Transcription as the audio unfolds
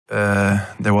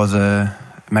there was a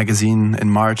magazine in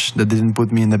March that didn't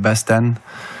put me in the best 10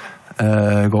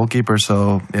 goalkeeper.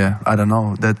 So yeah, I don't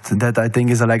know. That I think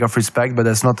is a lack of respect. But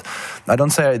that's not. I don't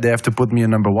say they have to put me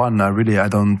in number one. I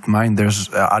don't mind. There's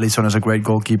Alisson is a great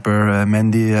goalkeeper.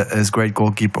 Mendy is great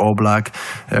goalkeeper. Oblak,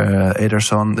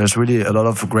 Ederson. There's really a lot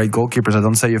of great goalkeepers. I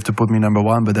don't say you have to put me number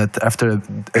one, but that after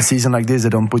a season like this, they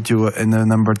don't put you in the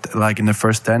number like in the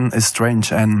first 10 is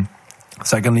strange. And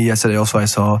secondly, yesterday also I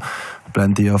saw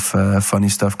plenty of funny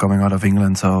stuff coming out of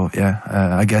England. So yeah,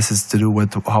 I guess it's to do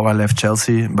with how I left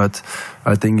Chelsea, but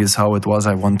I think it's how it was.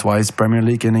 I won twice Premier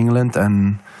League in England,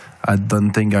 and I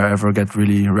don't think I ever get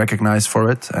really recognized for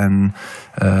it. And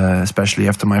especially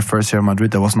after my first year in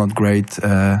Madrid, that was not great.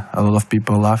 A lot of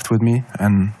people laughed with me,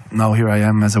 and now here I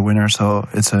am as a winner. So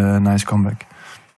it's a nice comeback.